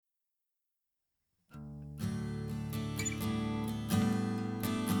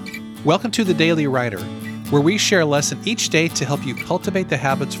Welcome to The Daily Writer, where we share a lesson each day to help you cultivate the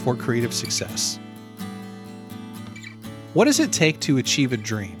habits for creative success. What does it take to achieve a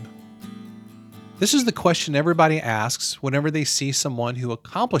dream? This is the question everybody asks whenever they see someone who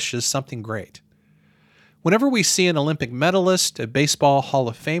accomplishes something great. Whenever we see an Olympic medalist, a baseball Hall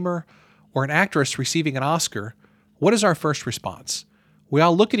of Famer, or an actress receiving an Oscar, what is our first response? We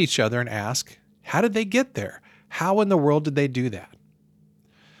all look at each other and ask, how did they get there? How in the world did they do that?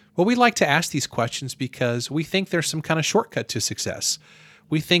 Well, we like to ask these questions because we think there's some kind of shortcut to success.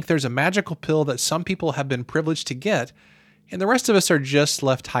 We think there's a magical pill that some people have been privileged to get, and the rest of us are just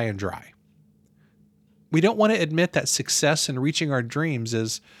left high and dry. We don't want to admit that success in reaching our dreams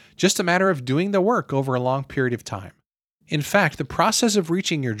is just a matter of doing the work over a long period of time. In fact, the process of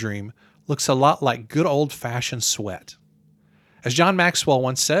reaching your dream looks a lot like good old-fashioned sweat. As John Maxwell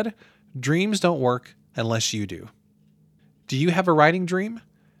once said, dreams don't work unless you do. Do you have a writing dream?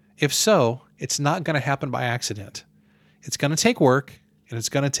 If so, it's not going to happen by accident. It's going to take work, and it's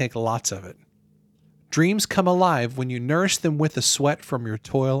going to take lots of it. Dreams come alive when you nourish them with the sweat from your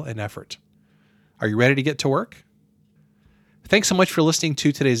toil and effort. Are you ready to get to work? Thanks so much for listening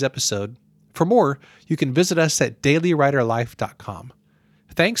to today's episode. For more, you can visit us at dailywriterlife.com.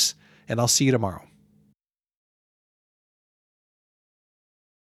 Thanks, and I'll see you tomorrow.